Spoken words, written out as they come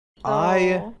I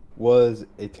So, was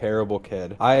a terrible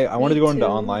kid. I wanted me to go into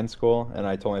too. online school, and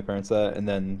I told my parents that, and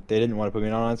then they didn't want to put me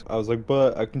in online school. I was like,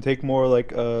 but I can take more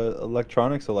like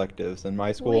electronics electives, and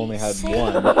my school only Wait, had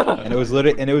one, and it was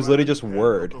literally just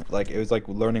Word. same. Like it was like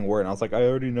learning Word, and I was like, I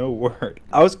already know Word.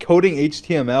 I was coding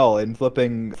HTML in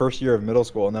flipping first year of middle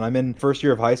school, and then I'm in first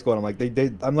year of high school, and I'm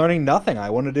like, I'm learning nothing. I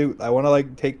want to like I want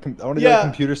to go to Yeah.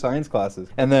 computer science classes,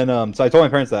 and then so I told my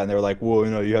parents that, and they were like, well,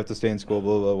 you have to stay in school,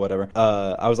 blah blah, blah whatever.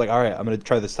 I was like, all right, I'm gonna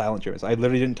try the silent treatments. I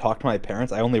literally didn't talk to my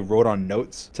parents. I only wrote on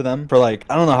notes to them for like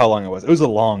I don't know how long it was. It was a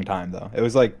long time though. It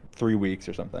was like 3 weeks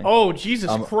or something. Oh, Jesus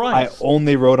I Christ.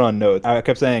 only wrote on notes. I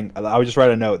kept saying I would just write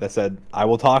a note that said, "I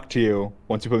will talk to you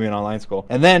once you put me in online school."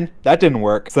 And then that didn't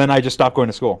work. So then I just stopped going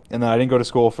to school. And then I didn't go to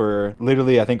school for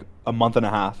literally I think a month and a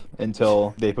half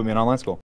until they put me in online school.